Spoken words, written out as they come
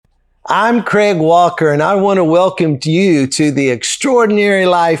I'm Craig Walker, and I want to welcome you to the Extraordinary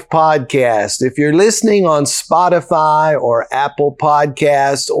Life Podcast. If you're listening on Spotify or Apple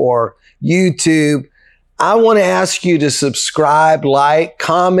Podcasts or YouTube, I want to ask you to subscribe, like,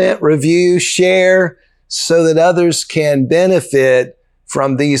 comment, review, share, so that others can benefit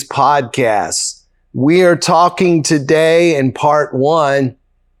from these podcasts. We are talking today in part one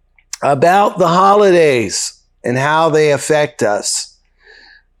about the holidays and how they affect us.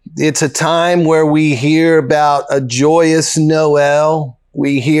 It's a time where we hear about a joyous Noel.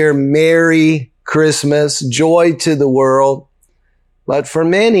 We hear Merry Christmas, joy to the world. But for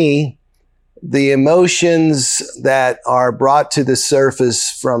many, the emotions that are brought to the surface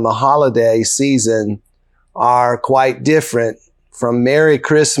from a holiday season are quite different, from Merry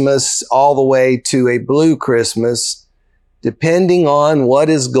Christmas all the way to a Blue Christmas, depending on what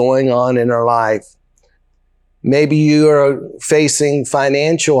is going on in our life. Maybe you are facing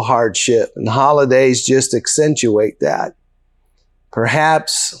financial hardship, and holidays just accentuate that.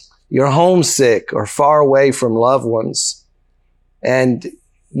 Perhaps you're homesick or far away from loved ones, and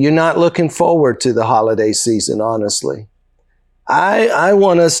you're not looking forward to the holiday season, honestly. I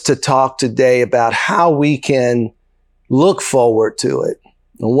want us to talk today about how we can look forward to it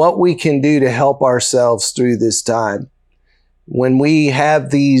and what we can do to help ourselves through this time. When we have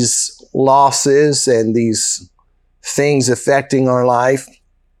these losses and these things affecting our life,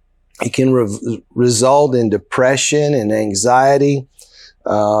 it can result in depression and anxiety,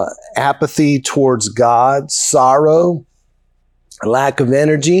 apathy towards God, sorrow, lack of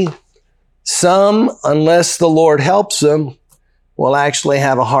energy. Some, unless the Lord helps them, will actually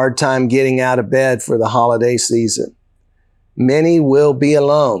have a hard time getting out of bed for the holiday season. Many will be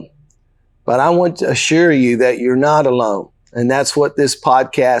alone, but I want to assure you that you're not alone. And that's what this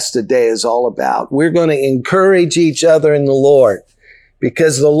podcast today is all about. We're going to encourage each other in the Lord,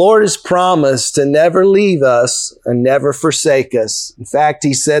 because the Lord has promised to never leave us and never forsake us. In fact,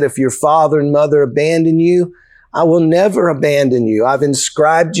 He said, if your father and mother abandon you, I will never abandon you. I've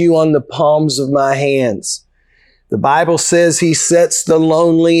inscribed you on the palms of my hands. The Bible says He sets the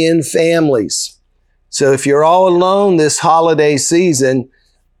lonely in families. So if you're all alone this holiday season,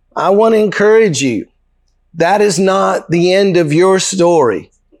 I want to encourage you. That is not the end of your story.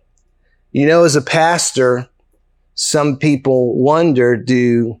 You know, as a pastor, some people wonder,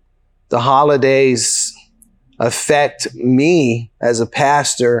 do the holidays affect me as a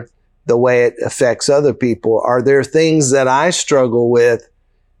pastor the way it affects other people? Are there things that I struggle with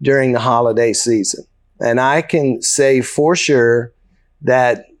during the holiday season? And I can say for sure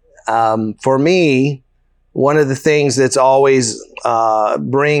that for me, one of the things that's always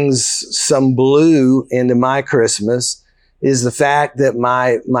brings some blue into my Christmas is the fact that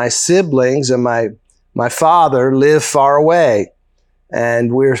my siblings and my father live far away,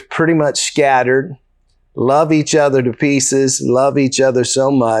 and we're pretty much scattered, love each other to pieces, love each other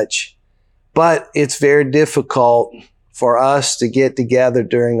so much, but it's very difficult for us to get together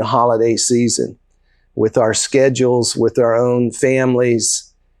during the holiday season with our schedules, with our own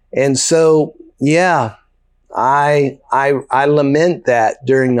families. And so, yeah, I lament that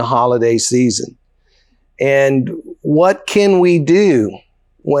during the holiday season. And what can we do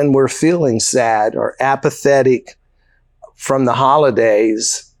when we're feeling sad or apathetic from the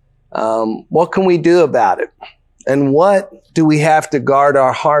holidays? What can we do about it? And what do we have to guard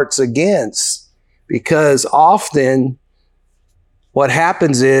our hearts against? Because often what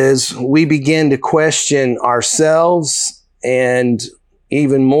happens is we begin to question ourselves, and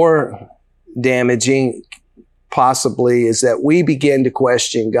even more damaging possibly is that we begin to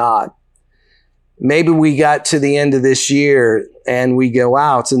question God. Maybe we got to the end of this year and we go,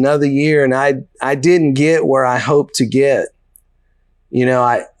 wow, it's another year and I didn't get where I hoped to get. You know,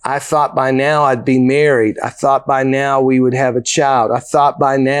 I thought by now I'd be married. I thought by now we would have a child. I thought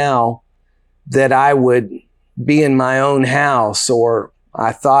by now that I would be in my own house, or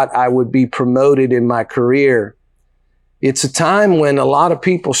I thought I would be promoted in my career. It's a time when a lot of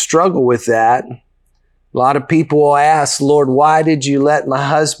people struggle with that. A lot of people will ask, Lord, why did you let my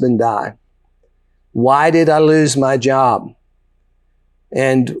husband die? Why did I lose my job?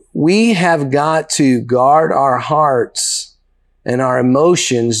 And we have got to guard our hearts and our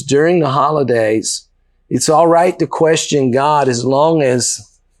emotions during the holidays. It's all right to question God as long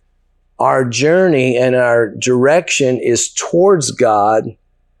as our journey and our direction is towards God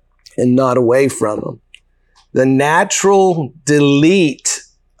and not away from Him. The natural delete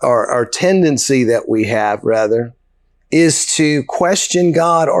or tendency that we have, rather, is to question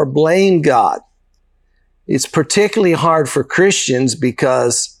God or blame God. It's particularly hard for Christians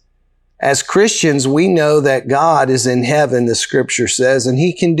because As Christians, we know that God is in heaven, the scripture says, and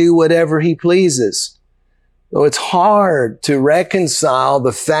he can do whatever he pleases. So it's hard to reconcile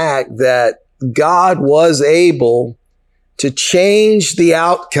the fact that God was able to change the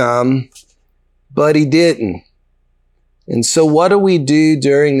outcome, but he didn't. And so what do we do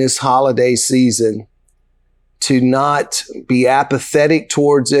during this holiday season to not be apathetic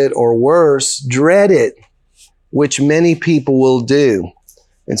towards it, or worse, dread it, which many people will do?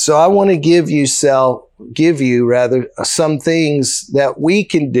 And so I want to give you some things that we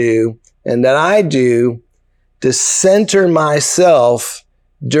can do and that I do to center myself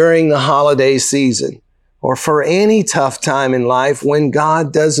during the holiday season or for any tough time in life when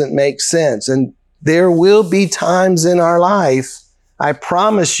God doesn't make sense. And there will be times in our life, I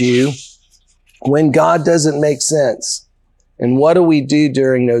promise you, when God doesn't make sense. And what do we do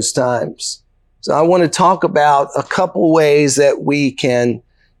during those times? So I want to talk about a couple ways that we can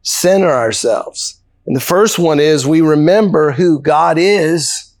center ourselves. And the first one is we remember who God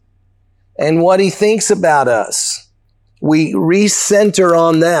is and what he thinks about us. We recenter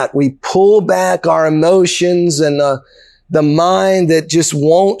on that. We pull back our emotions and the mind that just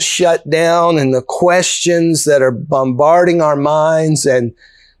won't shut down, and the questions that are bombarding our minds, and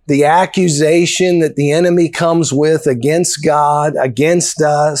the accusation that the enemy comes with against God, against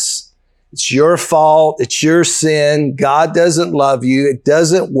us. It's your fault. It's your sin. God doesn't love you. It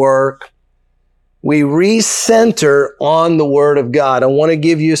doesn't work. We recenter on the Word of God. I want to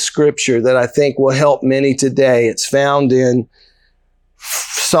give you a scripture that I think will help many today. It's found in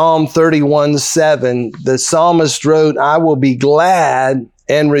Psalm 31:7. The psalmist wrote, "I will be glad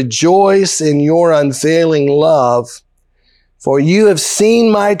and rejoice in your unfailing love, for you have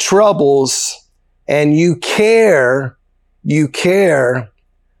seen my troubles, and you care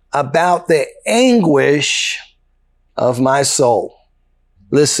about the anguish of my soul."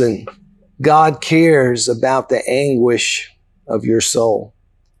 Listen, God cares about the anguish of your soul.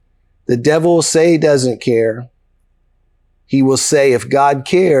 The devil will say he doesn't care. He will say if God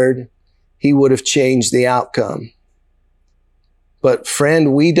cared, he would have changed the outcome. But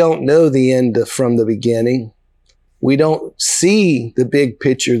friend, we don't know the end from the beginning. We don't see the big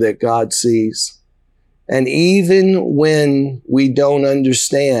picture that God sees. And even when we don't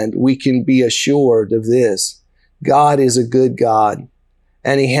understand, we can be assured of this. God is a good God,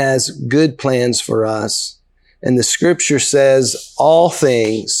 and he has good plans for us. And the scripture says all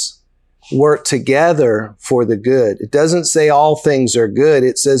things work together for the good. It doesn't say all things are good.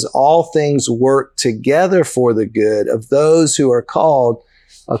 It says all things work together for the good of those who are called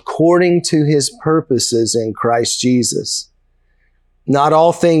according to his purposes in Christ Jesus. Not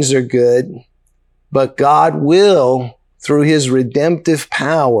all things are good, but God will, through his redemptive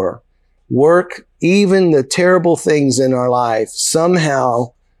power, work even the terrible things in our life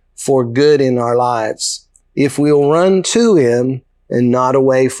somehow for good in our lives, if we'll run to him and not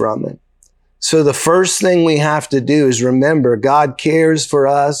away from it. So the first thing we have to do is remember God cares for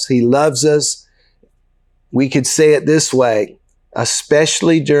us. He loves us. We could say it this way,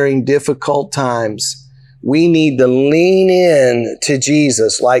 especially during difficult times, we need to lean in to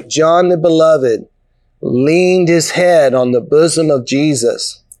Jesus like John the Beloved leaned his head on the bosom of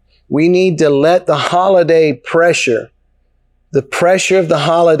Jesus. We need to let the holiday pressure, the pressure of the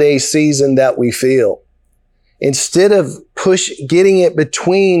holiday season that we feel, instead of getting it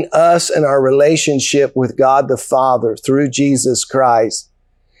between us and our relationship with God the Father through Jesus Christ,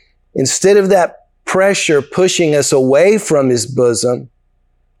 instead of that pressure pushing us away from his bosom,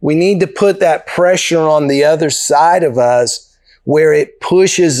 we need to put that pressure on the other side of us where it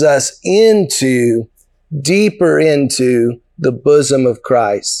pushes us deeper into the bosom of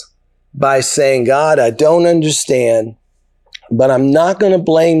Christ by saying, God, I don't understand, but I'm not going to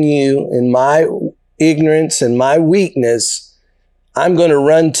blame you in my ignorance and my weakness. I'm going to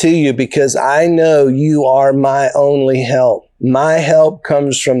run to you because I know you are my only help. My help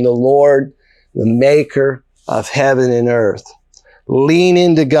comes from the Lord, the maker of heaven and earth. Lean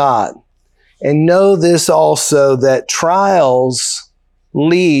into God. And know this also, that trials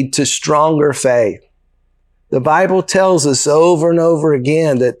lead to stronger faith. The Bible tells us over and over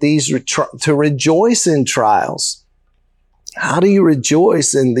again that to rejoice in trials. How do you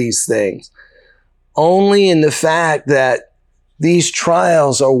rejoice in these things? Only in the fact that these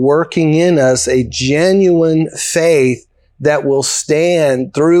trials are working in us a genuine faith that will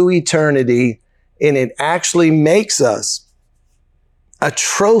stand through eternity, and it actually makes us a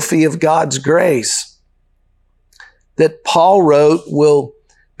trophy of God's grace that Paul wrote will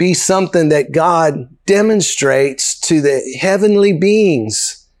be something that God demonstrates to the heavenly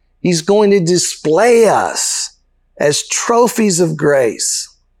beings. He's going to display us as trophies of grace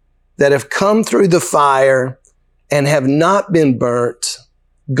that have come through the fire and have not been burnt,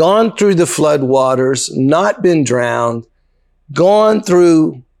 gone through the flood waters, not been drowned, gone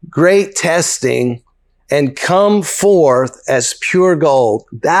through great testing, and come forth as pure gold.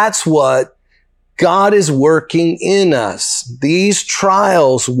 That's what God is working in us. These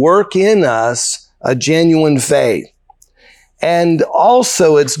trials work in us a genuine faith. And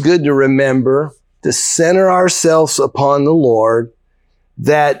also it's good to remember to center ourselves upon the Lord,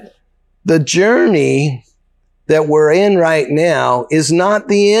 that the journey that we're in right now is not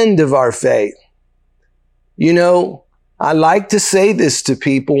the end of our faith. You know, I like to say this to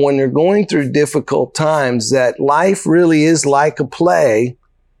people when they're going through difficult times, that life really is like a play.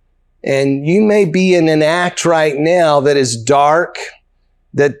 And you may be in an act right now that is dark,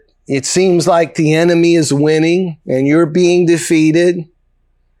 that it seems like the enemy is winning and you're being defeated.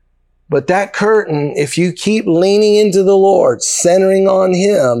 But that curtain, if you keep leaning into the Lord, centering on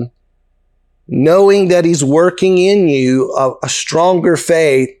Him, knowing that He's working in you a stronger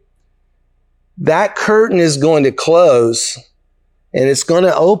faith, that curtain is going to close and it's going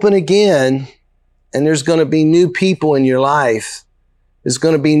to open again, and there's going to be new people in your life. There's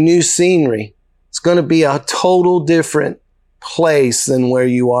going to be new scenery. It's going to be a total different place than where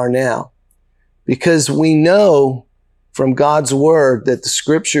you are now. Because we know from God's word that the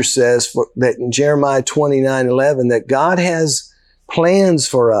scripture says that in Jeremiah 29:11, that God has plans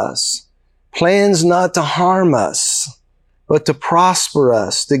for us. Plans not to harm us, but to prosper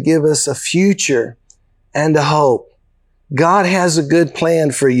us, to give us a future and a hope. God has a good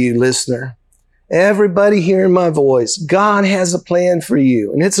plan for you, listener. Everybody hearing my voice, God has a plan for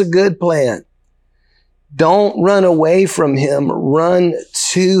you, and it's a good plan. Don't run away from Him. Run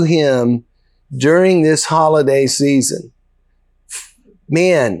to Him during this holiday season.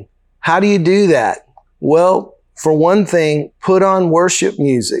 Man, how do you do that? Well, for one thing, put on worship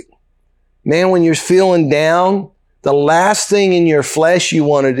music. Man, when you're feeling down, the last thing in your flesh you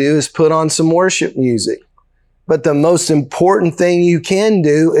want to do is put on some worship music. But the most important thing you can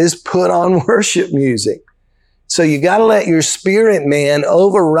do is put on worship music. So you got to let your spirit man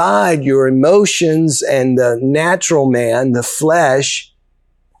override your emotions and the natural man, the flesh,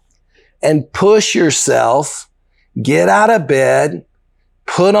 and push yourself, get out of bed,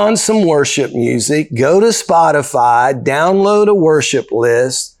 put on some worship music, go to Spotify, download a worship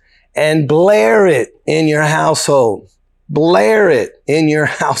list, and blare it in your household. Blare it in your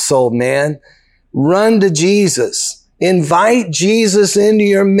household, man. Run to Jesus. Invite Jesus into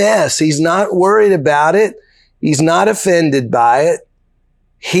your mess. He's not worried about it. He's not offended by it.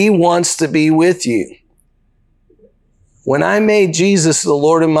 He wants to be with you. When I made Jesus the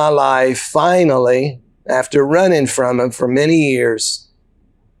Lord of my life, finally, after running from Him for many years,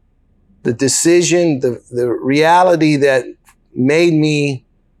 the decision, the reality that made me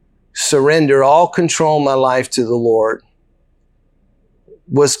surrender all control of my life to the Lord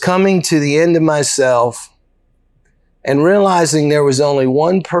was coming to the end of myself and realizing there was only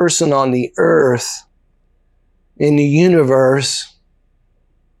one person on the earth, in the universe,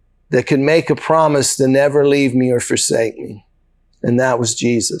 that could make a promise to never leave me or forsake me. And that was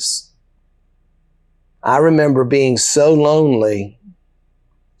Jesus. I remember being so lonely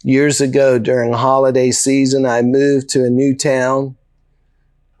years ago during holiday season. I moved to a new town.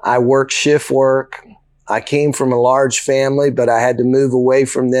 I worked shift work. I came from a large family, but I had to move away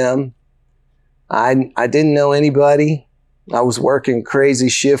from them. I didn't know anybody. I was working crazy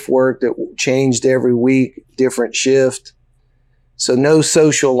shift work that changed every week, different shift. So no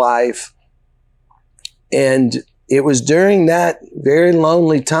social life. And it was during that very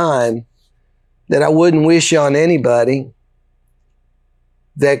lonely time that I wouldn't wish on anybody,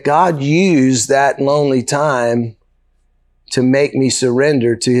 that God used that lonely time to make me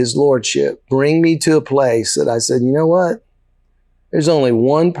surrender to His Lordship, bring me to a place that I said, you know what? There's only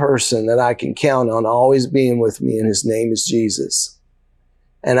one person that I can count on always being with me, and His name is Jesus.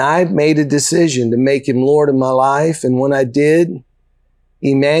 And I made a decision to make Him Lord of my life. And when I did,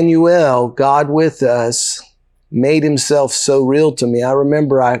 Emmanuel, God with us, made Himself so real to me. I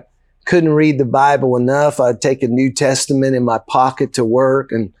remember I couldn't read the Bible enough. I'd take a New Testament in my pocket to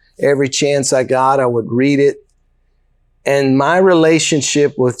work, and every chance I got, I would read it. And my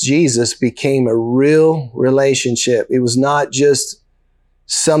relationship with Jesus became a real relationship. It was not just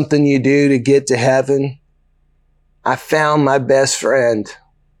something you do to get to heaven. I found my best friend.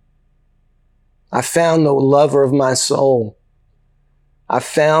 I found the lover of my soul. I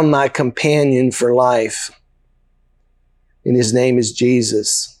found my companion for life. And His name is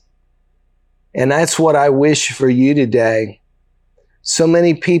Jesus. And that's what I wish for you today. So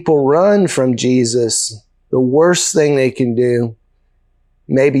many people run from Jesus. The worst thing they can do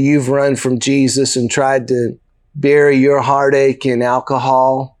Maybe you've run from Jesus and tried to bury your heartache in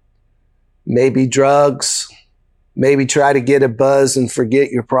alcohol, maybe drugs, maybe try to get a buzz and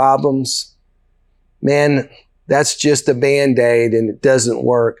forget your problems. Man, that's just a Band-Aid and it doesn't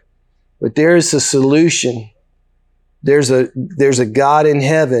work. But there is a solution. There's a God in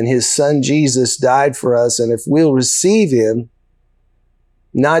heaven. His son Jesus died for us. And if we'll receive him,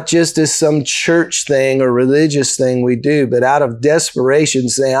 not just as some church thing or religious thing we do, but out of desperation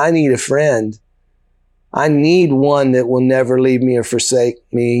say, I need a friend. I need one that will never leave me or forsake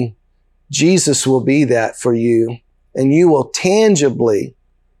me. Jesus will be that for you. And you will tangibly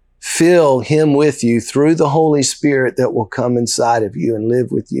fill him with you through the Holy Spirit that will come inside of you and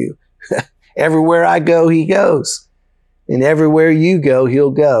live with you. Everywhere I go, he goes. And everywhere you go,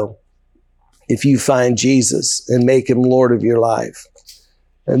 he'll go. If you find Jesus and make him Lord of your life.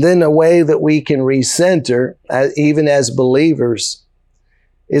 And then a way that we can recenter, even as believers,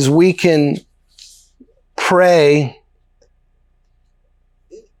 is we can pray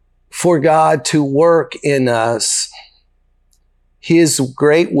for God to work in us his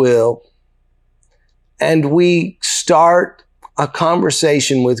great will, and we start a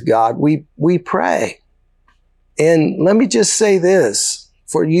conversation with God. We pray. And let me just say this,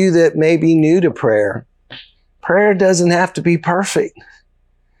 for you that may be new to prayer, prayer doesn't have to be perfect.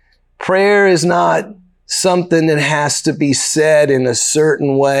 Prayer is not something that has to be said in a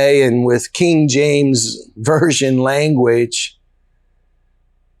certain way and with King James Version language.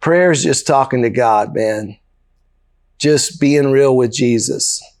 Prayer is just talking to God, man. Just being real with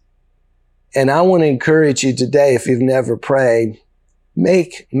Jesus. And I want to encourage you today, if you've never prayed,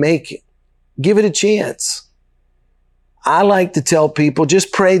 give it a chance. I like to tell people,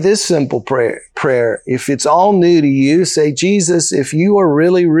 just pray this simple prayer. If it's all new to you, say, Jesus, if you are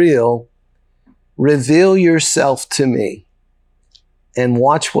really real, reveal yourself to me and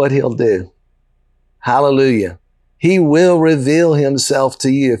watch what he'll do. Hallelujah. He will reveal himself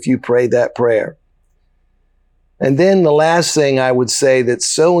to you if you pray that prayer. And then the last thing I would say that's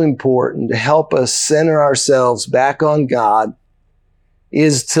so important to help us center ourselves back on God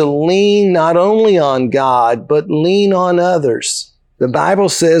is to lean not only on God, but lean on others. The Bible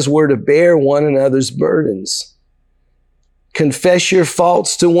says we're to bear one another's burdens. Confess your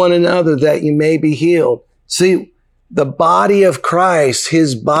faults to one another that you may be healed. See, the body of Christ,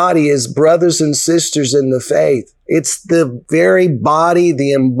 his body is brothers and sisters in the faith. It's the very body,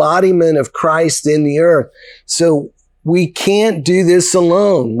 the embodiment of Christ in the earth. So we can't do this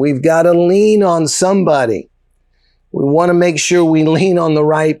alone. We've got to lean on somebody. We want to make sure we lean on the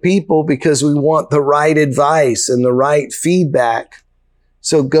right people because we want the right advice and the right feedback.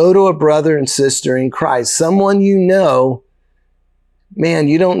 So go to a brother and sister in Christ, someone you know. Man,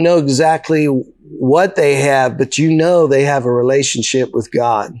 you don't know exactly what they have, but you know they have a relationship with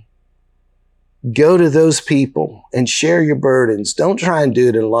God. Go to those people and share your burdens. Don't try and do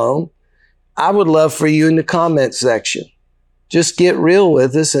it alone. I would love for you in the comment section. Just get real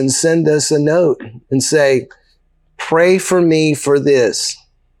with us and send us a note and say, pray for me for this.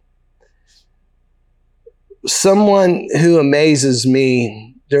 Someone who amazes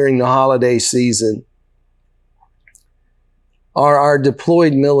me during the holiday season are our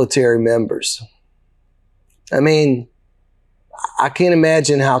deployed military members. I mean, I can't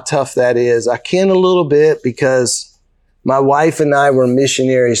imagine how tough that is. I can a little bit because my wife and I were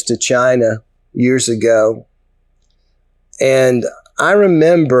missionaries to China years ago. And I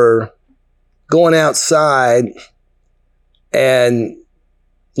remember going outside and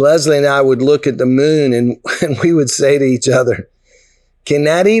Leslie and I would look at the moon and we would say to each other, can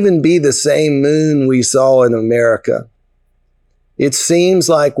that even be the same moon we saw in America? It seems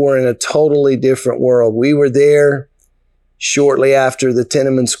like we're in a totally different world. We were there shortly after the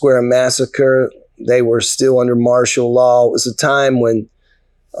Tiananmen Square massacre. They were still under martial law. It was a time when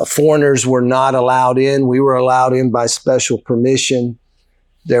foreigners were not allowed in. We were allowed in by special permission.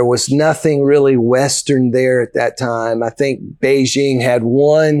 There was nothing really Western there at that time. I think Beijing had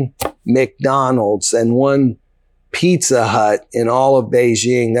one McDonald's and one Pizza Hut in all of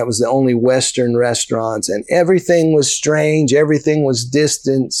Beijing. That was the only Western restaurants. And everything was strange. Everything was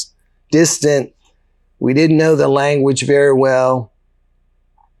distant. We didn't know the language very well.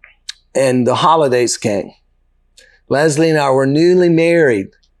 And the holidays came. Leslie and I were newly married.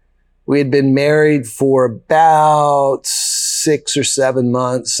 We had been married for about 6 or 7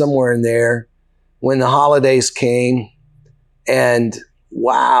 months, somewhere in there, when the holidays came. And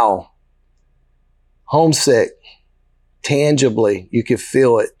wow, homesick. Tangibly, you could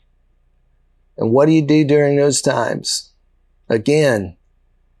feel it. And what do you do during those times? Again,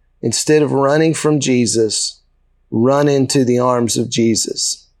 instead of running from Jesus, run into the arms of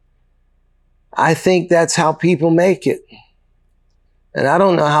Jesus. I think that's how people make it. And I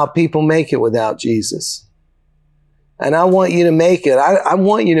don't know how people make it without Jesus. And I want you to make it. I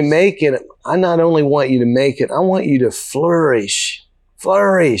want you to make it. I not only want you to make it, I want you to flourish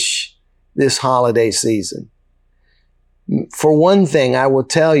this holiday season. For one thing, I will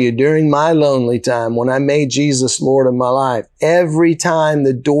tell you, during my lonely time, when I made Jesus Lord of my life, every time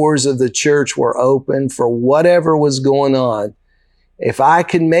the doors of the church were open for whatever was going on, if I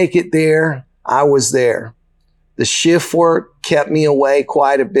could make it there, I was there. The shift work kept me away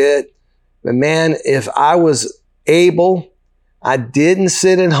quite a bit. But man, if I was able, I didn't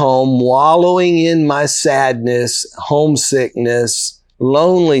sit at home wallowing in my sadness, homesickness,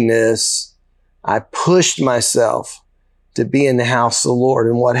 loneliness. I pushed myself to be in the house of the Lord.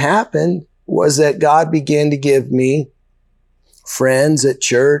 And what happened was that God began to give me friends at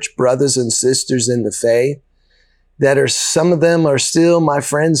church, brothers and sisters in the faith, some of them are still my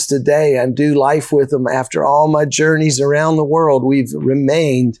friends today. I do life with them. After all my journeys around the world, we've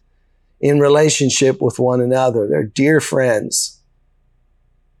remained in relationship with one another. They're dear friends.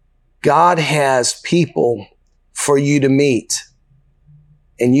 God has people for you to meet,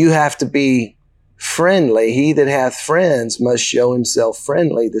 and you have to be friendly. He that hath friends must show himself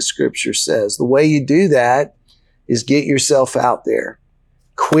friendly, the scripture says. The way you do that is get yourself out there.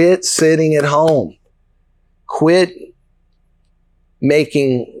 Quit sitting at home. Quit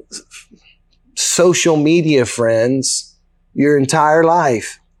making social media friends your entire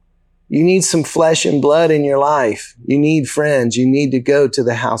life. You need some flesh and blood in your life. You need friends. You need to go to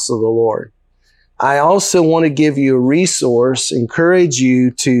the house of the Lord. I also want to give you a resource, encourage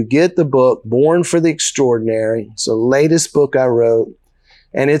you to get the book, Born for the Extraordinary. It's the latest book I wrote,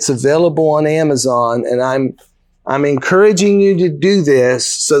 and it's available on Amazon. And I'm encouraging you to do this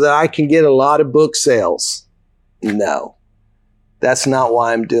so that I can get a lot of book sales. No, that's not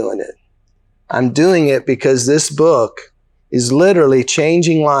why I'm doing it. I'm doing it because this book is literally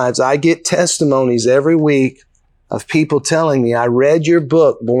changing lives. I get testimonies every week of people telling me, I read your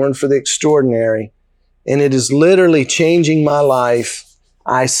book, Born for the Extraordinary, and it is literally changing my life.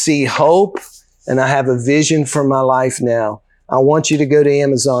 I see hope, and I have a vision for my life now. I want you to go to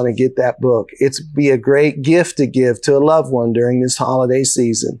Amazon and get that book. It's be a great gift to give to a loved one during this holiday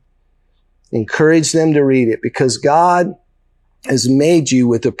season. Encourage them to read it because God has made you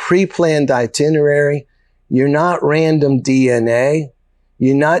with a pre-planned itinerary. You're not random DNA.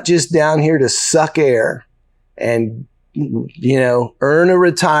 You're not just down here to suck air and, earn a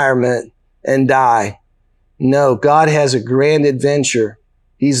retirement and die. No, God has a grand adventure.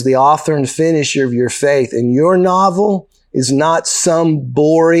 He's the author and finisher of your faith. And your novel is not some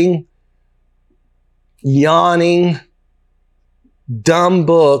boring, yawning, dumb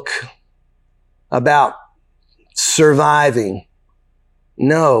book about surviving.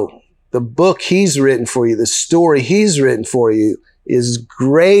 No. The book He's written for you, the story He's written for you is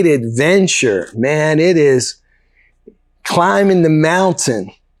great adventure. Man, it is climbing the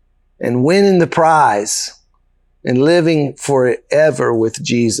mountain and winning the prize and living forever with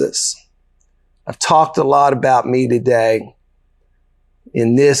Jesus. I've talked a lot about me today.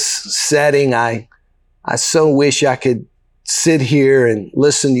 In this setting, I so wish I could sit here and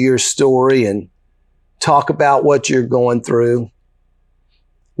listen to your story and talk about what you're going through.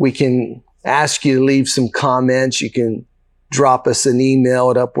 We can ask you to leave some comments. You can drop us an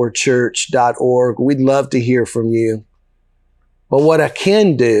email at upwardchurch.org. We'd love to hear from you. But what I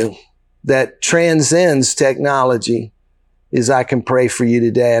can do that transcends technology is I can pray for you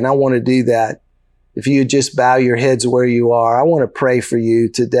today. And I want to do that. If you just bow your heads where you are, I want to pray for you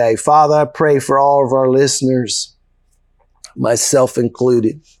today. Father, I pray for all of our listeners, myself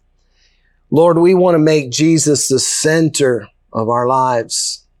included. Lord, we want to make Jesus the center of our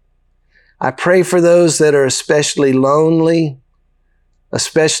lives. I pray for those that are especially lonely,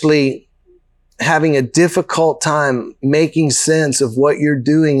 especially having a difficult time making sense of what you're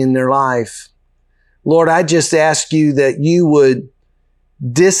doing in their life. Lord, I just ask you that you would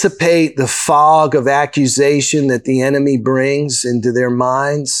dissipate the fog of accusation that the enemy brings into their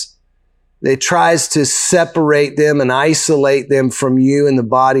minds. That tries to separate them and isolate them from you in the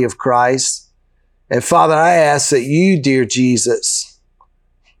body of Christ. And Father, I ask that you, dear Jesus,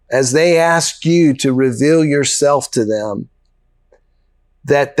 as they ask you to reveal yourself to them,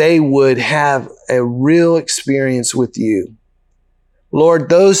 that they would have a real experience with you. Lord,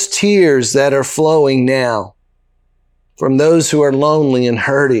 those tears that are flowing now from those who are lonely and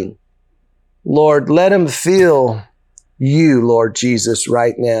hurting, Lord, let them feel you, Lord Jesus,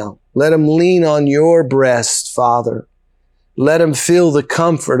 right now. Let them lean on your breast, Father. Let them feel the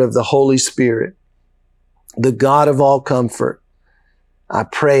comfort of the Holy Spirit. the God of all comfort. I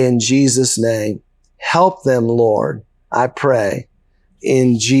pray in Jesus' name. Help them, Lord. I pray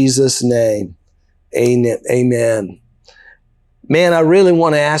in Jesus' name. Amen. Man, I really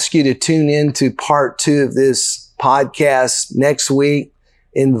want to ask you to tune in to part 2 of this podcast next week.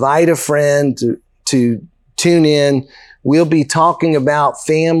 Invite a friend to tune in. We'll be talking about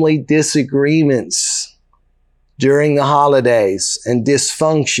family disagreements during the holidays and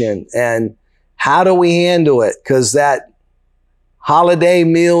dysfunction and how do we handle it? Because that holiday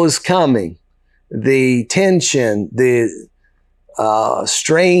meal is coming. The tension, the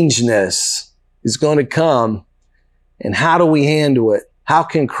strangeness is going to come. And how do we handle it? How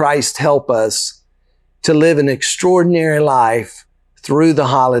can Christ help us to live an extraordinary life through the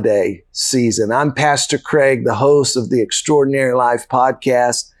holiday season? I'm Pastor Craig, the host of the Extraordinary Life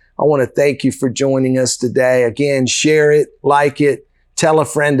podcast. I want to thank you for joining us today. Again, share it, like it, tell a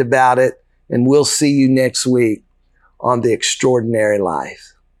friend about it, and we'll see you next week on the Extraordinary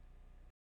Life.